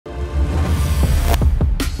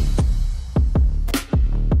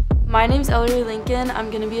My name's Ellery Lincoln. I'm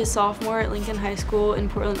going to be a sophomore at Lincoln High School in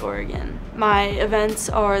Portland, Oregon. My events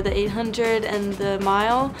are the 800 and the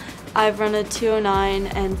mile. I've run a 209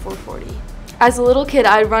 and 440. As a little kid,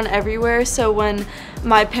 I'd run everywhere, so when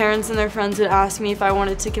my parents and their friends would ask me if I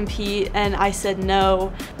wanted to compete and I said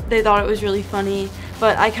no, they thought it was really funny.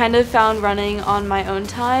 But I kind of found running on my own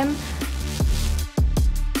time.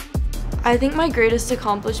 I think my greatest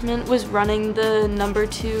accomplishment was running the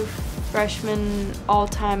 #2 freshman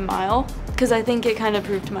all-time mile, because I think it kind of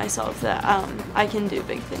proved to myself that I can do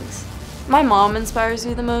big things. My mom inspires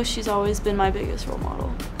me the most. She's always been my biggest role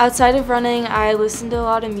model. Outside of running, I listen to a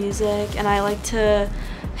lot of music and I like to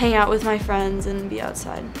hang out with my friends and be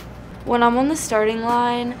outside. When I'm on the starting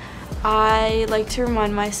line, I like to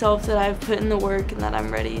remind myself that I've put in the work and that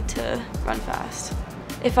I'm ready to run fast.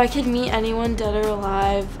 If I could meet anyone dead or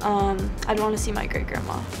alive, I'd want to see my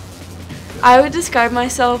great-grandma. I would describe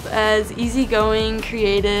myself as easygoing,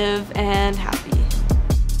 creative, and happy.